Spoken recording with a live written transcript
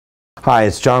Hi,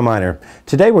 it's John Miner.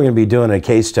 Today we're going to be doing a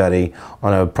case study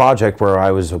on a project where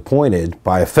I was appointed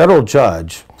by a federal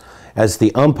judge as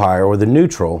the umpire or the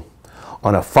neutral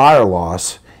on a fire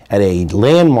loss at a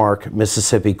landmark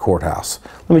Mississippi courthouse.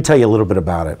 Let me tell you a little bit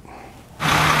about it.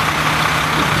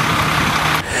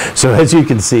 So as you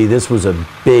can see, this was a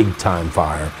big time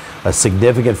fire, a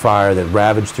significant fire that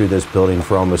ravaged through this building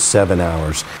for almost 7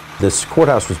 hours. This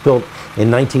courthouse was built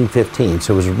in 1915,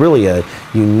 so it was really a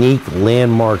unique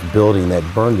landmark building that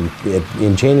burned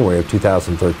in January of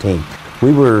 2013.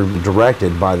 We were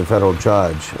directed by the federal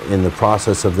judge in the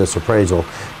process of this appraisal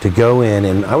to go in,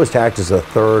 and I was to act as a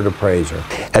third appraiser.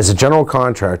 As a general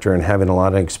contractor and having a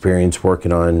lot of experience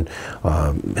working on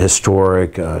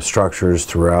historic structures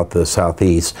throughout the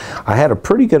Southeast, I had a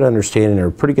pretty good understanding or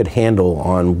a pretty good handle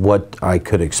on what I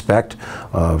could expect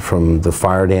from the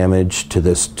fire damage to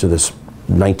this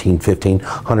 1915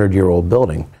 100-year-old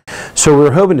building. So we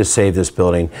were hoping to save this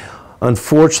building.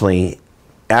 Unfortunately,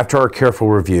 after our careful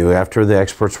review, after the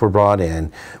experts were brought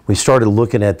in, we started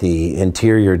looking at the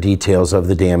interior details of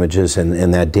the damages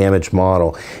and that damage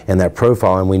model and that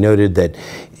profile, and we noted that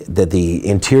the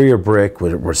interior brick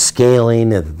was scaling,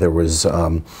 that there was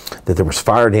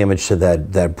fire damage to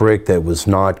that brick that was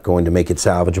not going to make it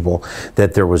salvageable,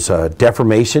 that there was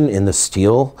deformation in the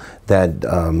steel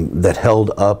that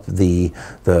held up the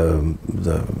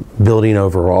building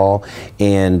overall,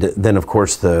 and then of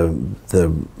course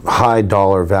the high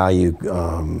dollar value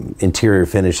interior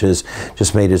finishes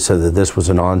just made it so that this was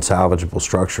a non-salvageable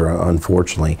structure,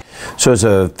 unfortunately. So as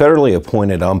a federally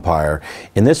appointed umpire,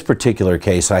 in this particular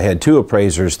case I had two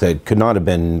appraisers that could not have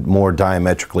been more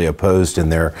diametrically opposed in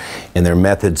their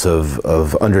methods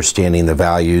of understanding the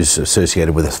values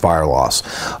associated with this fire loss.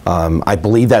 I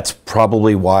believe that's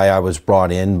probably why I was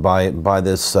brought in by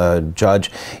this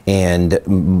judge,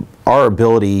 and our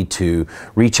ability to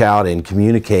reach out and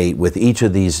communicate with each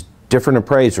of these different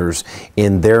appraisers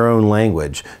in their own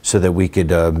language so that we could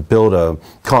build a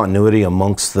continuity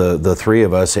amongst the three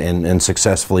of us and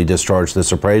successfully discharge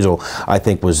this appraisal, I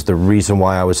think was the reason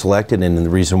why I was selected and the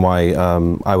reason why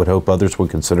I would hope others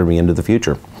would consider me into the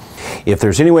future. If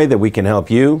there's any way that we can help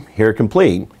you here at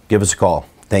Complete, give us a call.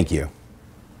 Thank you.